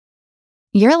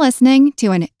You're listening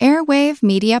to an Airwave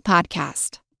Media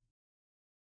Podcast.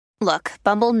 Look,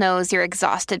 Bumble knows you're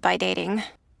exhausted by dating.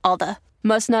 All the,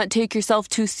 must not take yourself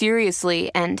too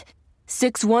seriously, and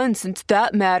 6'1" since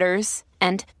that matters,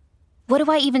 and what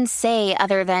do I even say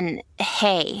other than,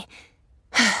 hey?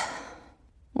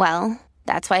 Well,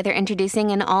 that's why they're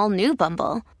introducing an all-new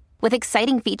Bumble, with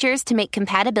exciting features to make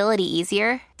compatibility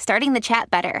easier, starting the chat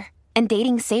better, and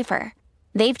dating safer.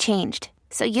 They've changed,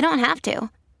 so you don't have to.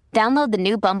 Download the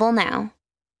new Bumble now.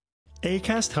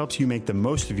 Acast helps you make the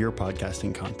most of your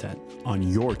podcasting content on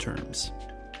your terms.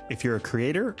 If you're a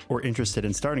creator or interested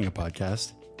in starting a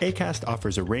podcast, Acast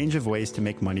offers a range of ways to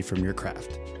make money from your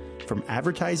craft. From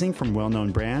advertising from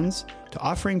well-known brands to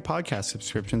offering podcast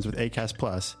subscriptions with Acast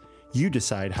Plus, you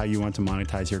decide how you want to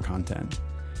monetize your content.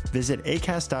 Visit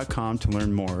acast.com to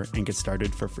learn more and get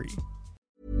started for free.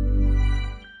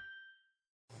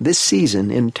 This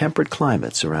season, in temperate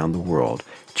climates around the world,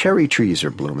 cherry trees are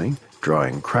blooming,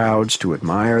 drawing crowds to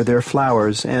admire their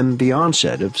flowers and the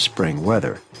onset of spring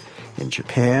weather. In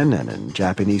Japan and in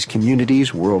Japanese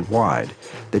communities worldwide,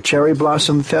 the Cherry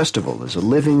Blossom Festival is a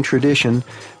living tradition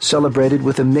celebrated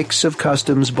with a mix of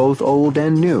customs both old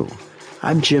and new.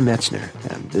 I'm Jim Metzner,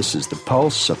 and this is the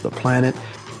Pulse of the Planet.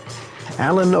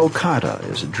 Alan Okada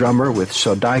is a drummer with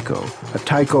Sodaiko, a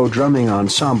taiko drumming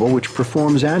ensemble which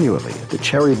performs annually at the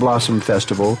Cherry Blossom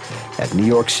Festival at New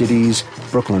York City's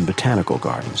Brooklyn Botanical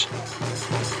Gardens.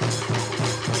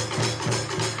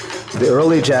 The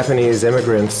early Japanese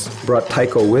immigrants brought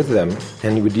taiko with them,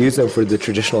 and you would use them for the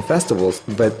traditional festivals.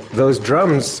 But those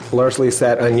drums largely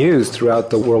sat unused throughout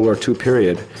the World War II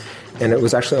period. And it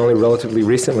was actually only relatively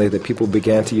recently that people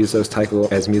began to use those taiko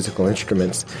as musical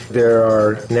instruments. There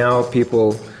are now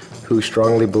people who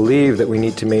strongly believe that we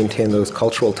need to maintain those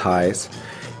cultural ties.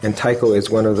 And taiko is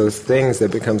one of those things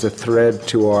that becomes a thread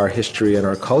to our history and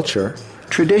our culture.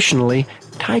 Traditionally,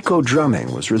 taiko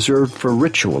drumming was reserved for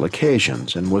ritual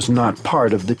occasions and was not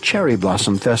part of the Cherry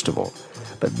Blossom Festival.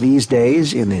 But these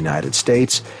days, in the United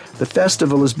States, the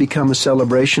festival has become a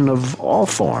celebration of all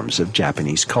forms of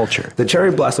Japanese culture. The Cherry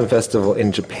Blossom Festival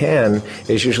in Japan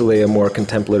is usually a more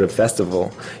contemplative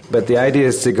festival, but the idea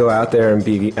is to go out there and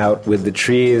be out with the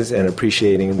trees and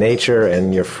appreciating nature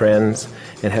and your friends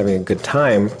and having a good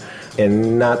time,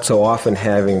 and not so often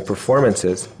having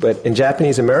performances. But in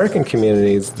Japanese American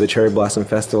communities, the Cherry Blossom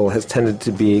Festival has tended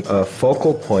to be a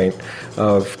focal point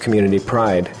of community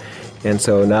pride. And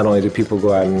so not only do people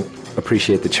go out and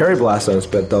appreciate the cherry blossoms,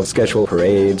 but they'll schedule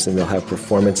parades and they'll have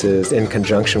performances in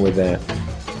conjunction with that.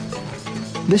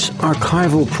 This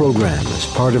archival program is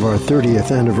part of our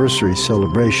 30th anniversary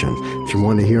celebration. If you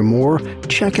want to hear more,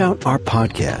 check out our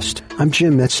podcast. I'm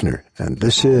Jim Metzner, and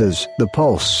this is The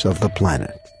Pulse of the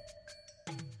Planet.